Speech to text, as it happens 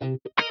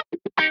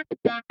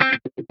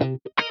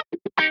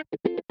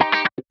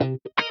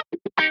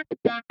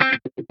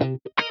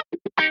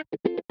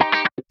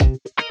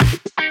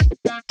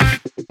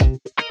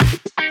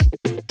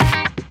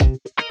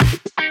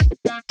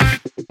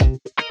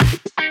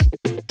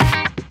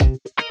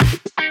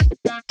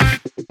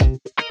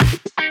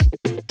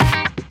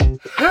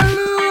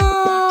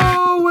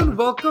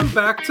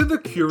Welcome back to the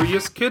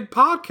Curious Kid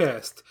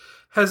podcast.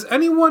 Has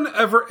anyone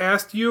ever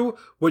asked you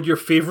what your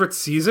favorite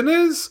season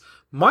is?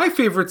 My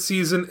favorite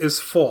season is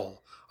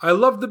fall. I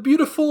love the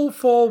beautiful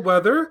fall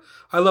weather.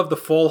 I love the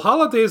fall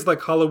holidays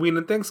like Halloween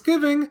and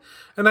Thanksgiving.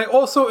 And I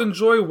also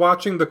enjoy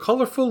watching the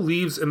colorful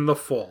leaves in the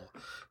fall.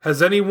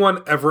 Has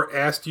anyone ever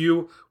asked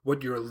you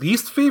what your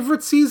least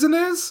favorite season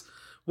is?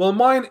 Well,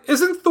 mine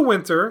isn't the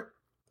winter,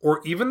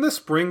 or even the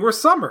spring or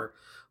summer.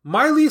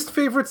 My least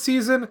favorite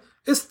season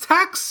is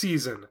tax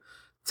season.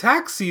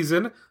 Tax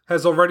season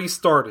has already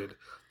started,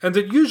 and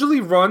it usually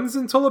runs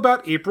until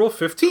about April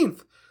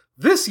 15th.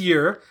 This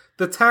year,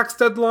 the tax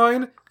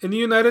deadline in the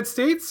United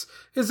States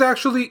is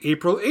actually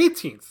April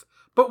 18th.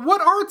 But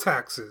what are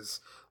taxes?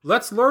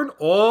 Let's learn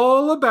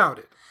all about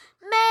it.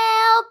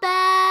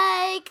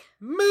 Mailbag!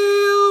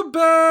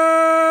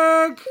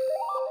 Mailbag!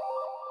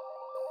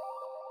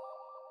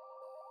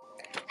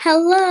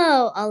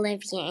 Hello,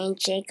 Olivia and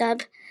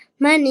Jacob.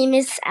 My name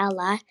is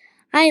Ella.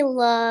 I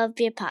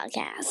love your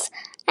podcast.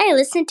 I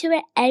listen to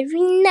it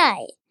every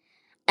night.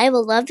 I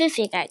would love if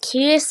you got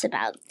curious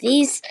about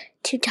these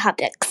two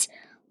topics.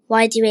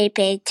 Why do we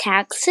pay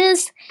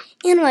taxes?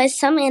 And why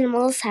some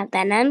animals have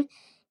venom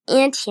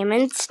and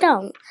humans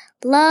don't.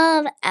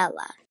 Love,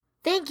 Ella.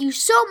 Thank you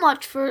so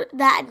much for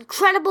that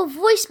incredible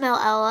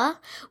voicemail, Ella.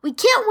 We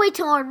can't wait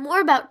to learn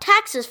more about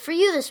taxes for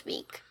you this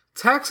week.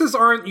 Taxes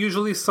aren't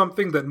usually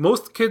something that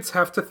most kids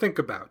have to think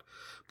about,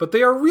 but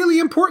they are really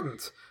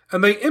important,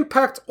 and they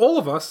impact all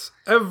of us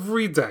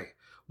every day.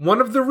 One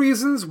of the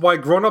reasons why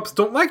grown-ups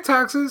don't like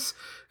taxes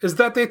is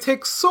that they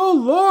take so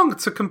long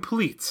to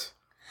complete.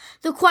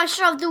 The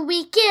question of the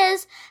week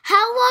is,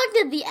 how long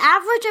did the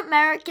average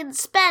American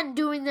spend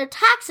doing their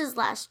taxes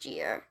last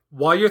year?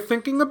 While you're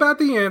thinking about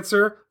the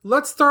answer,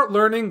 let's start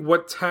learning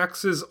what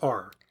taxes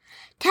are.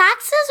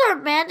 Taxes are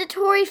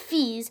mandatory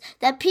fees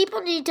that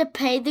people need to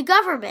pay the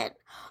government.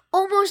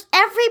 Almost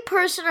every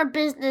person or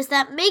business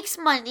that makes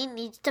money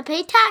needs to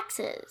pay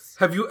taxes.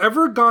 Have you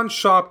ever gone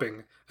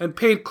shopping and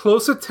paid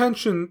close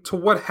attention to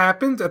what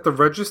happened at the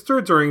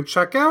register during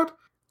checkout?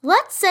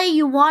 Let's say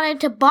you wanted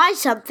to buy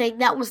something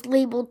that was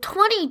labeled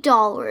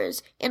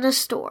 $20 in a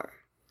store.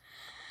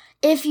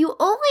 If you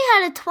only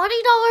had a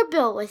 $20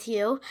 bill with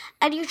you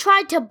and you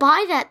tried to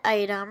buy that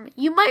item,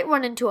 you might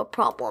run into a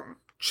problem.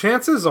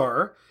 Chances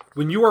are,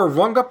 when you are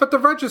rung up at the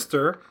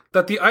register,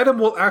 that the item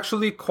will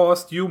actually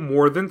cost you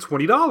more than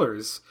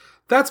 $20.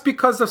 That's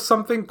because of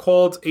something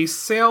called a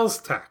sales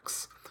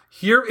tax.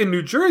 Here in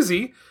New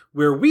Jersey,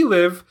 where we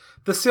live,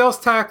 the sales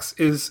tax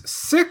is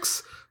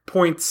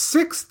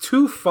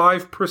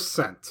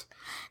 6.625%.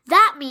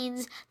 That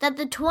means that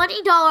the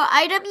 $20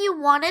 item you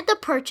wanted to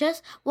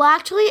purchase will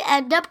actually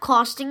end up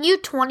costing you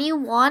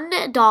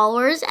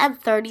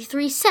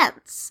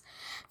 $21.33.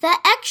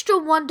 That extra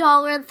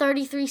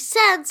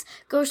 $1.33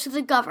 goes to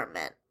the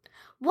government.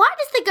 Why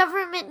does the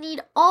government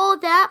need all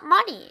that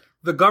money?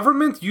 The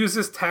government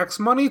uses tax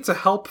money to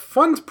help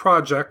fund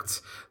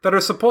projects that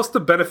are supposed to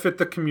benefit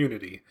the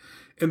community.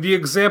 In the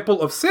example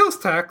of sales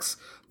tax,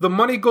 the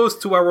money goes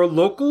to our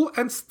local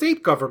and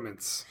state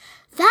governments.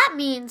 That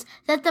means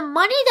that the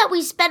money that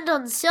we spend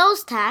on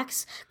sales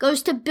tax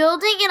goes to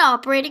building and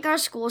operating our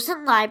schools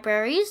and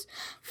libraries,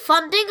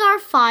 funding our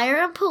fire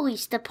and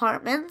police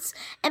departments,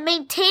 and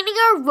maintaining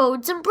our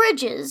roads and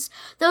bridges.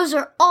 Those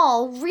are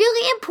all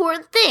really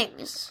important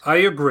things. I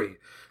agree.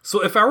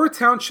 So if our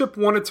township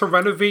wanted to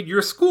renovate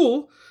your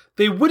school,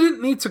 they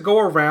wouldn't need to go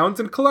around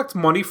and collect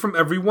money from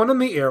everyone in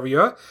the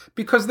area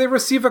because they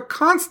receive a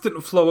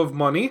constant flow of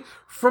money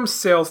from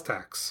sales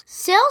tax.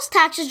 Sales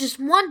tax is just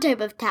one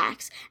type of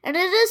tax, and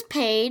it is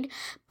paid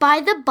by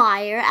the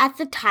buyer at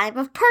the time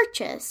of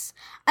purchase.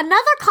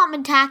 Another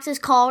common tax is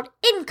called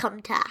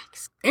income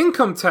tax.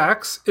 Income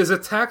tax is a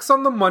tax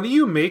on the money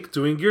you make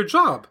doing your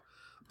job.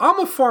 I'm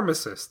a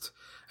pharmacist,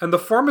 and the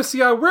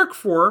pharmacy I work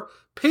for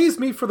pays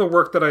me for the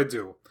work that I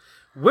do.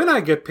 When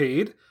I get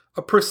paid,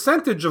 a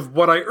percentage of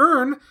what I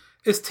earn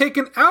is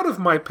taken out of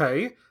my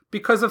pay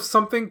because of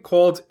something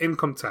called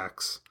income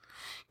tax.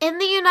 In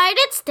the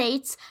United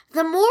States,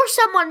 the more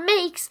someone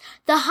makes,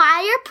 the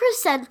higher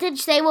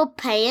percentage they will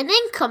pay in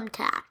income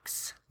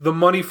tax. The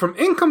money from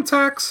income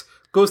tax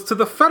goes to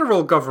the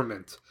federal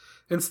government.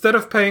 Instead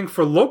of paying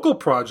for local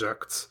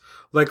projects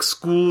like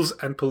schools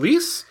and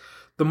police,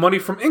 the money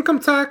from income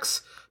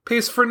tax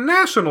pays for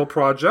national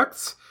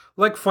projects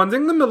like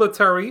funding the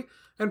military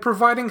and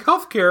providing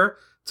health care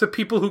to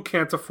people who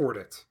can't afford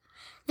it.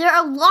 There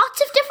are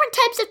lots of different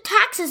types of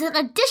taxes in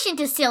addition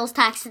to sales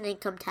tax and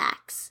income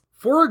tax.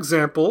 For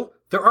example,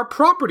 there are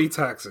property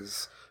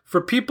taxes for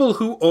people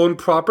who own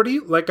property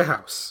like a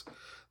house.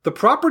 The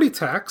property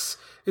tax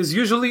is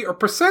usually a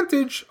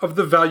percentage of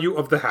the value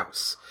of the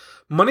house.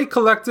 Money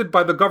collected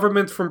by the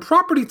government from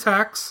property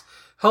tax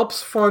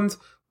helps fund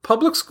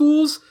public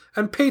schools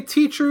and pay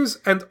teachers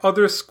and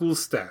other school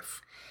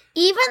staff.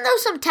 Even though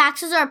some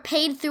taxes are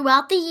paid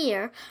throughout the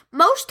year,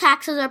 most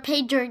taxes are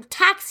paid during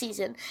tax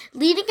season,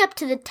 leading up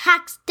to the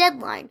tax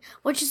deadline,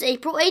 which is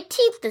April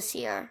 18th this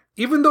year.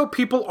 Even though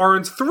people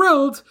aren't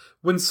thrilled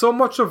when so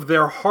much of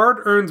their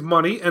hard-earned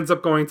money ends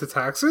up going to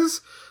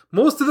taxes,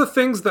 most of the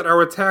things that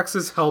our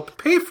taxes help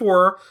pay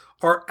for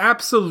are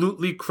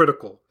absolutely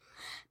critical.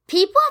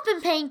 People have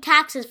been paying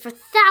taxes for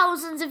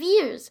thousands of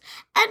years,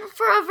 and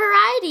for a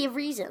variety of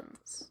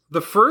reasons.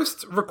 The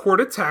first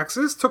recorded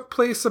taxes took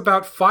place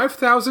about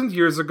 5,000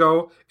 years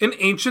ago in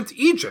ancient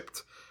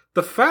Egypt.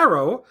 The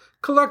pharaoh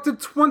collected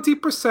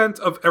 20%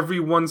 of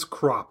everyone's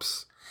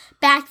crops.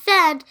 Back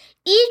then,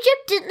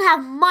 Egypt didn't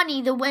have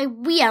money the way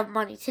we have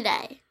money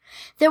today.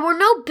 There were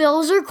no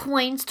bills or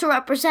coins to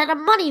represent a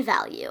money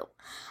value.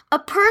 A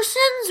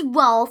person's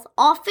wealth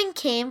often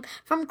came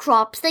from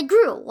crops they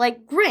grew,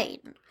 like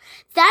grain.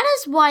 That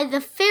is why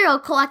the pharaoh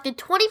collected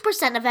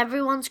 20% of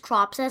everyone's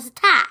crops as a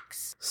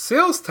tax.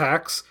 Sales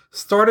tax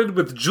started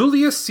with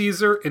Julius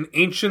Caesar in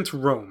ancient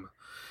Rome.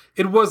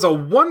 It was a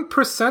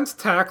 1%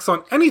 tax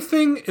on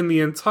anything in the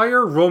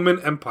entire Roman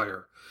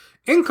Empire.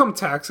 Income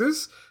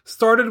taxes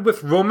started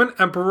with Roman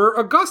Emperor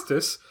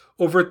Augustus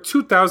over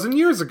 2,000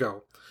 years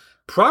ago.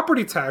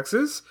 Property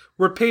taxes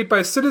were paid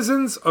by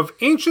citizens of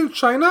ancient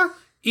China,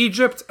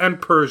 Egypt,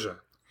 and Persia.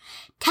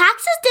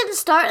 Taxes didn't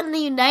start in the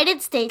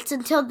United States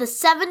until the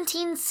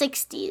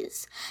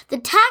 1760s. The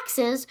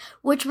taxes,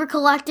 which were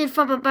collected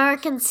from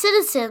American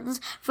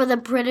citizens for the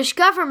British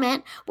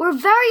government, were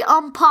very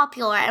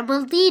unpopular and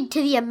would lead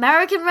to the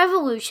American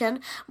Revolution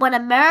when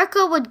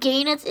America would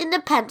gain its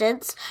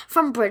independence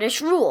from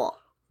British rule.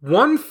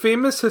 One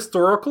famous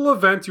historical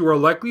event you are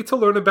likely to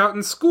learn about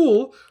in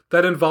school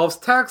that involves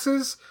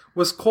taxes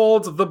was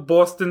called the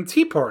Boston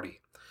Tea Party.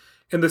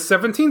 In the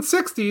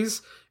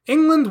 1760s,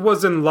 England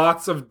was in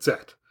lots of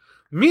debt,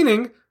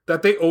 meaning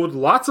that they owed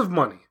lots of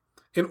money.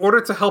 In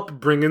order to help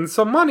bring in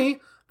some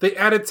money, they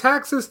added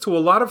taxes to a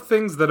lot of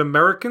things that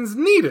Americans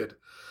needed.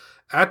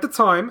 At the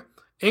time,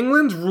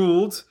 England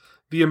ruled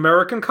the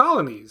American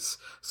colonies,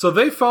 so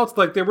they felt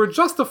like they were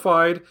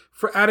justified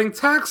for adding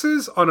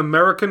taxes on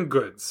American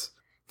goods.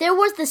 There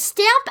was the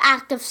Stamp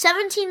Act of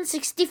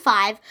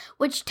 1765,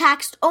 which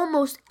taxed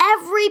almost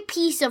every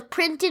piece of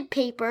printed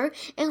paper,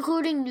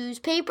 including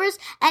newspapers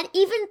and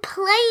even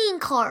playing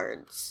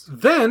cards.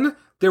 Then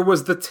there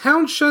was the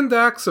Townshend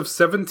Acts of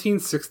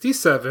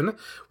 1767,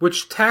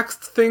 which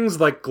taxed things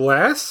like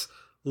glass,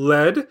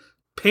 lead,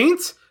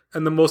 paint,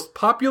 and the most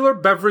popular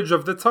beverage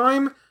of the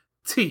time,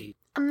 tea.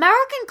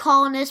 American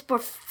colonists were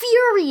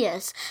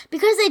furious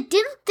because they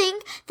didn't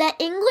think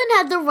that England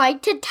had the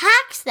right to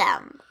tax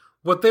them.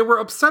 What they were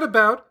upset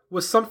about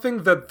was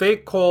something that they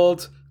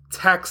called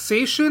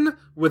taxation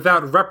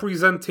without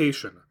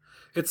representation.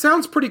 It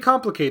sounds pretty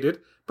complicated,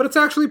 but it's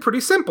actually pretty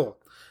simple.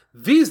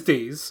 These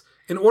days,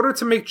 in order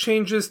to make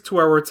changes to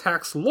our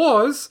tax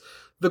laws,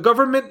 the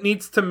government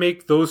needs to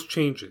make those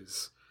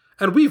changes.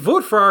 And we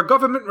vote for our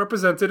government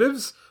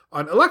representatives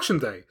on Election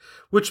Day,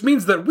 which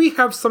means that we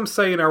have some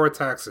say in our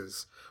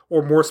taxes.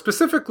 Or more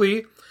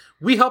specifically,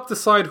 we help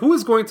decide who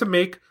is going to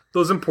make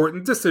those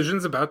important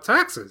decisions about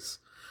taxes.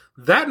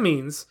 That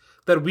means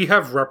that we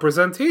have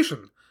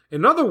representation.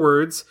 In other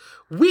words,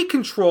 we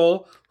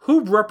control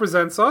who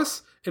represents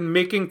us in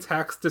making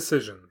tax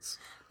decisions.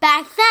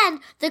 Back then,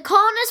 the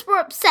colonists were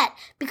upset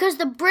because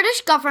the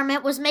British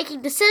government was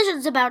making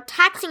decisions about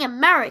taxing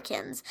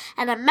Americans,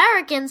 and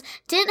Americans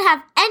didn't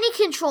have any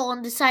control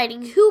in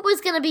deciding who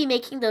was going to be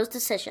making those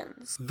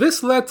decisions.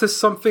 This led to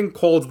something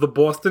called the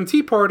Boston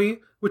Tea Party,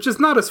 which is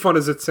not as fun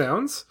as it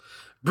sounds.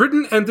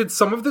 Britain ended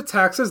some of the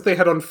taxes they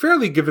had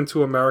unfairly given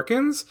to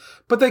Americans,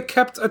 but they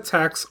kept a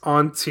tax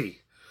on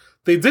tea.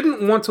 They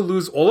didn't want to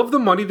lose all of the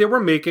money they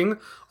were making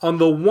on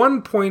the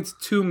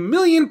 1.2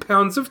 million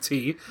pounds of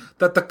tea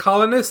that the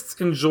colonists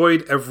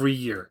enjoyed every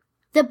year.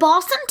 The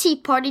Boston Tea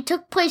Party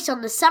took place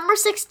on December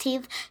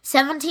 16,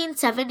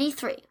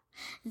 1773.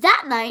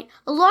 That night,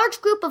 a large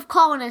group of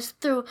colonists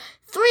threw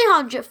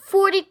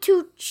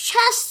 342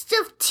 chests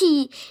of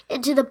tea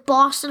into the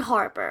Boston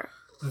harbor.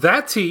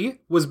 That tea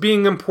was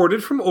being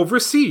imported from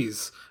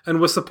overseas and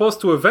was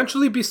supposed to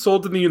eventually be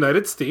sold in the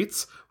United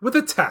States with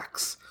a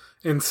tax.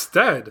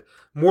 Instead,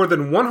 more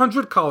than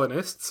 100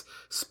 colonists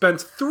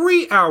spent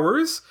 3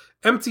 hours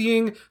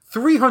emptying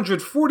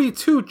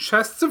 342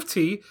 chests of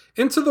tea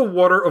into the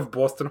water of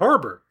Boston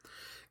Harbor.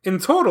 In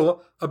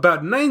total,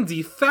 about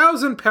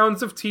 90,000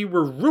 pounds of tea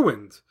were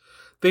ruined.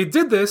 They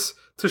did this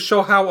to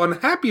show how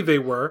unhappy they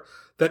were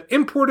that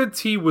imported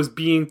tea was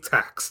being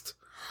taxed.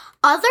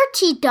 Other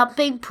tea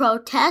dumping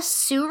protests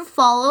soon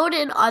followed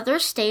in other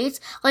states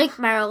like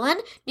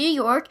Maryland, New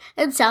York,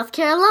 and South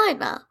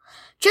Carolina.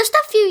 Just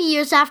a few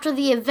years after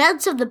the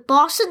events of the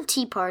Boston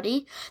Tea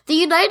Party, the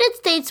United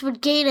States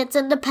would gain its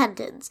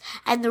independence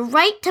and the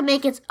right to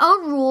make its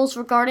own rules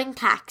regarding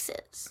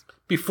taxes.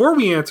 Before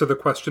we answer the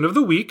question of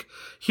the week,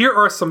 here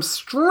are some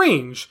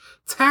strange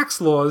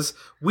tax laws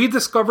we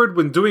discovered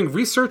when doing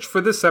research for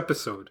this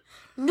episode.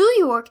 New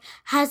York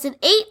has an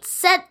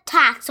 8-cent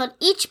tax on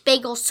each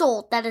bagel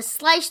sold that is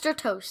sliced or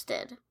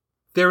toasted.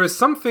 There is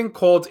something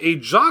called a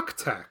jock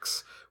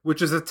tax,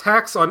 which is a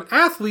tax on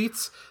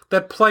athletes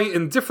that play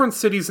in different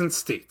cities and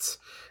states.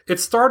 It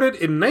started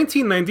in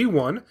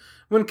 1991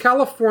 when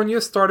California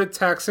started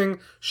taxing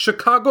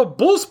Chicago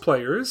Bulls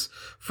players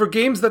for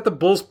games that the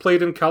Bulls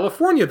played in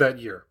California that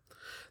year.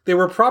 They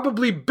were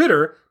probably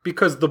bitter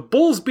because the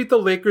Bulls beat the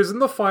Lakers in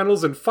the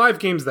finals in 5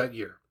 games that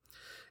year.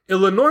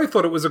 Illinois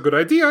thought it was a good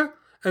idea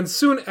and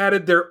soon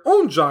added their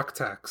own jock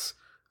tax.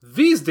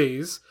 These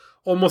days,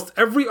 almost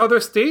every other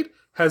state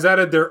has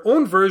added their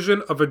own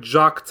version of a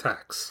jock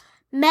tax.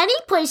 Many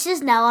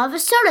places now have a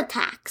soda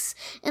tax.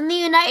 In the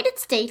United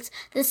States,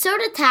 the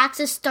soda tax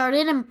is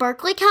started in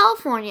Berkeley,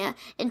 California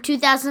in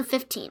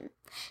 2015.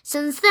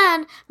 Since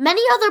then,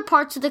 many other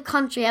parts of the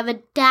country have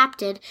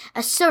adapted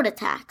a soda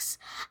tax.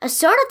 A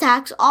soda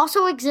tax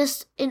also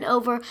exists in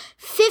over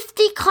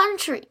 50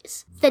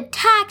 countries. The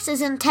tax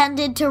is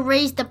intended to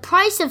raise the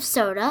price of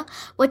soda,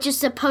 which is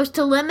supposed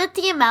to limit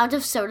the amount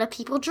of soda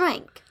people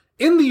drink.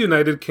 In the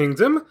United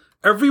Kingdom,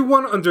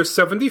 everyone under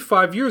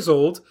 75 years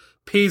old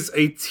pays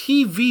a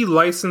TV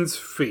license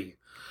fee.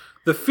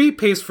 The fee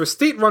pays for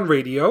state-run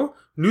radio,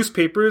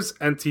 newspapers,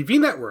 and TV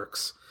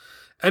networks.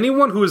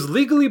 Anyone who is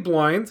legally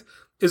blind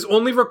is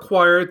only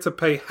required to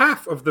pay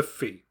half of the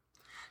fee.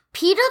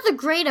 Peter the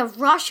Great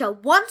of Russia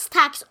once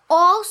taxed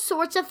all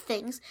sorts of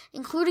things,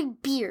 including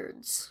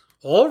beards.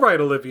 All right,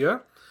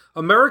 Olivia.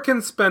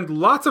 Americans spend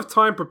lots of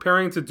time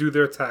preparing to do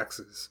their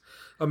taxes.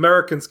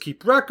 Americans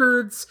keep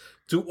records,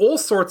 do all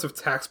sorts of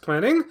tax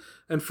planning,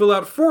 and fill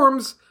out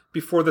forms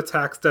before the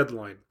tax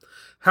deadline.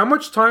 How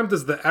much time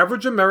does the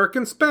average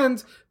American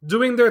spend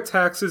doing their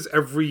taxes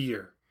every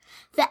year?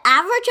 The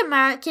average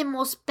American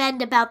will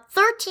spend about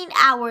 13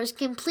 hours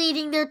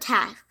completing their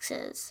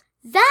taxes.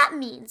 That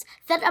means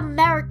that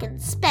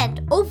Americans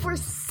spend over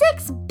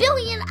 6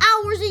 billion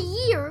hours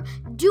a year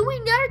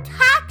doing their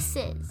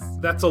taxes.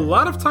 That's a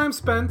lot of time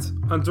spent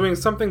on doing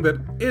something that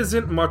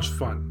isn't much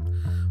fun.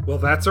 Well,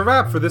 that's a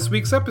wrap for this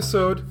week's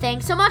episode.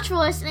 Thanks so much for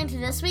listening to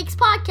this week's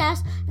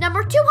podcast,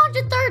 number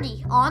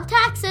 230 on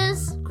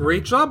taxes.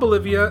 Great job,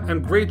 Olivia,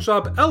 and great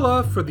job,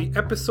 Ella, for the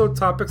episode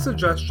topic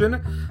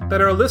suggestion that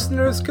our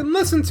listeners can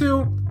listen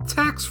to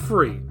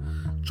tax-free.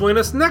 Join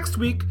us next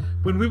week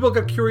when we will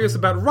get curious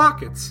about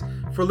rockets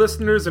for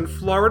listeners in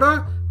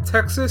Florida,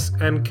 Texas,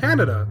 and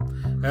Canada.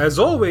 As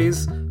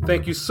always,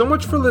 thank you so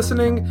much for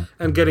listening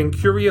and getting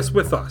curious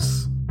with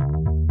us.